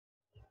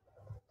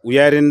We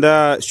are in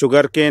the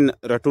sugarcane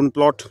ratoon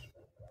plot.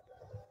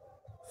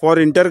 For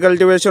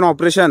intercultivation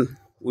operation,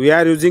 we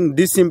are using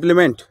this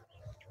implement.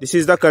 This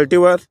is the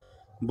cultivar,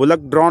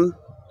 bullock drawn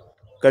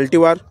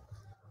cultivar.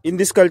 In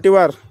this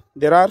cultivar,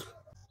 there are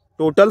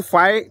total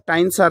 5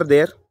 tines are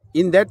there.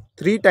 In that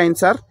 3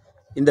 tines are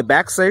in the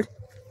back side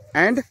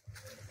and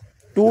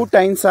 2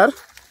 tines are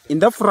in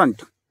the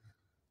front.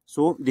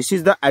 So this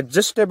is the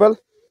adjustable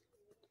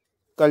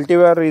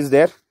cultivar is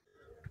there.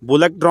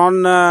 Bullock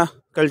drawn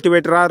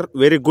cultivator are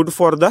very good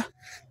for the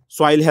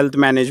soil health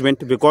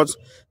management because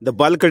the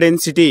bulk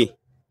density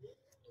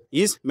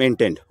is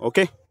maintained.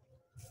 Okay,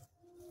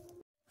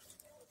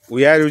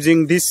 we are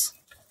using this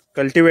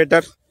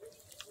cultivator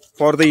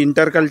for the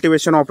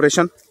intercultivation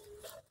operation.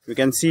 You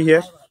can see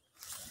here.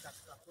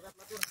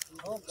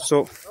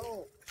 So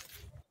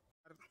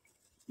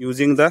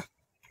using the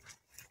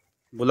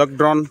bullock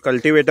drawn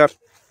cultivator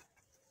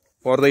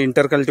for the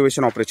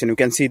intercultivation operation, you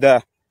can see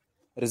the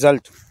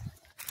result.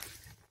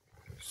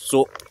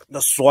 So the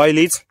soil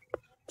is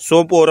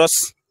so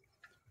porous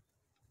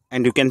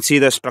and you can see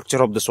the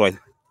structure of the soil.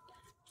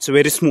 It's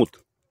very smooth.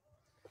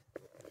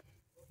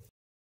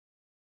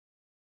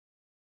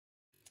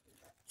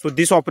 So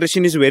this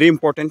operation is very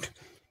important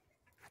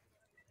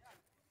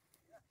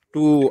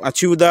to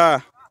achieve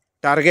the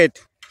target.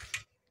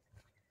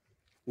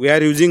 We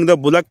are using the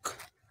bullock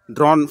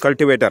drawn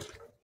cultivator.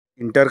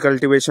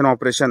 Intercultivation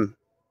operation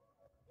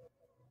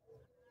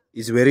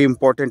is very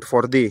important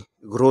for the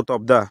growth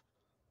of the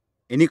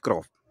any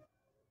crop.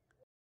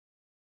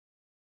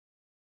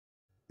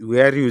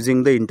 We are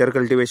using the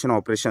intercultivation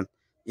operation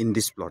in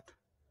this plot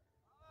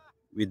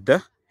with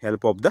the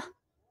help of the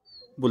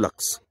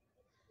bullocks.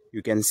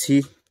 You can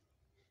see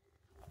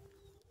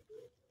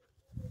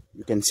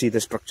the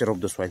structure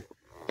of the soil.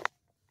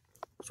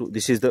 So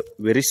this is the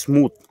very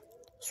smooth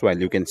soil,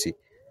 you can see.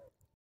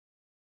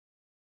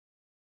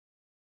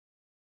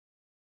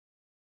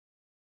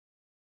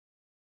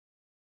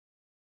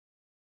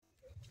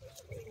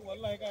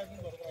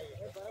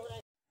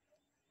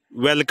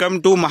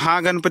 Welcome to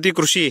Mahaganpati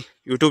Krushi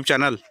YouTube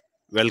channel.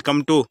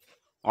 Welcome to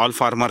all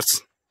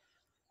farmers.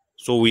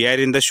 So we are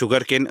in the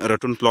sugarcane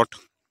ratoon plot.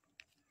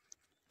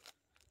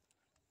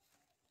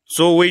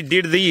 So we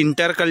did the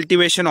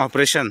intercultivation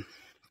operation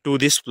to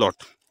this plot.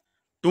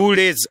 2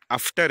 days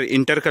after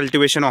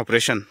intercultivation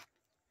operation,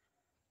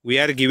 we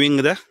are giving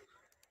the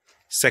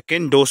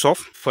second dose of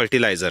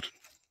fertilizer.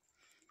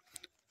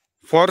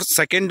 For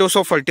second dose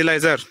of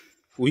fertilizer,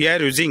 we are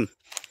using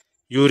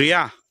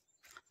urea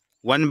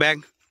 1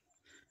 bag,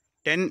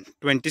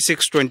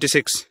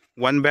 10-26-26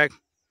 1 bag,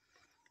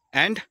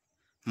 and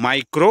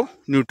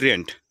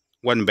micronutrient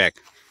 1 bag.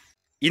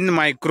 In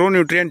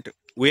micronutrient,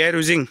 we are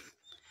using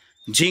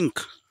zinc,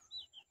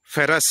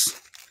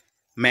 ferrous,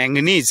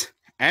 manganese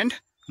and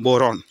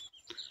boron.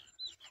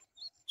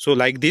 So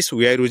like this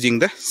we are using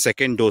the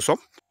second dose of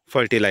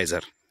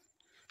fertilizer.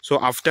 So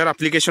after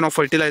application of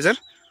fertilizer,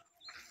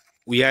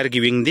 we are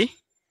giving the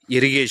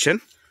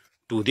irrigation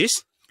to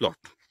this plot.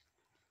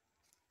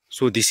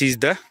 So this is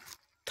the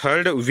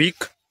 3rd week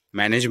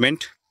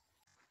management.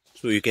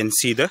 So you can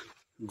see the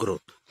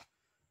growth.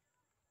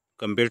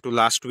 Compared to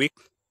last week,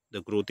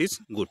 the growth is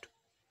good.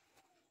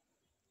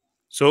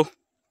 So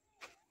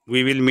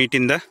we will meet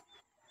in the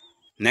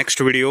next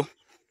video.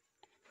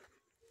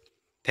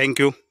 Thank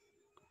you.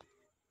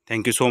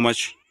 Thank you so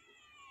much.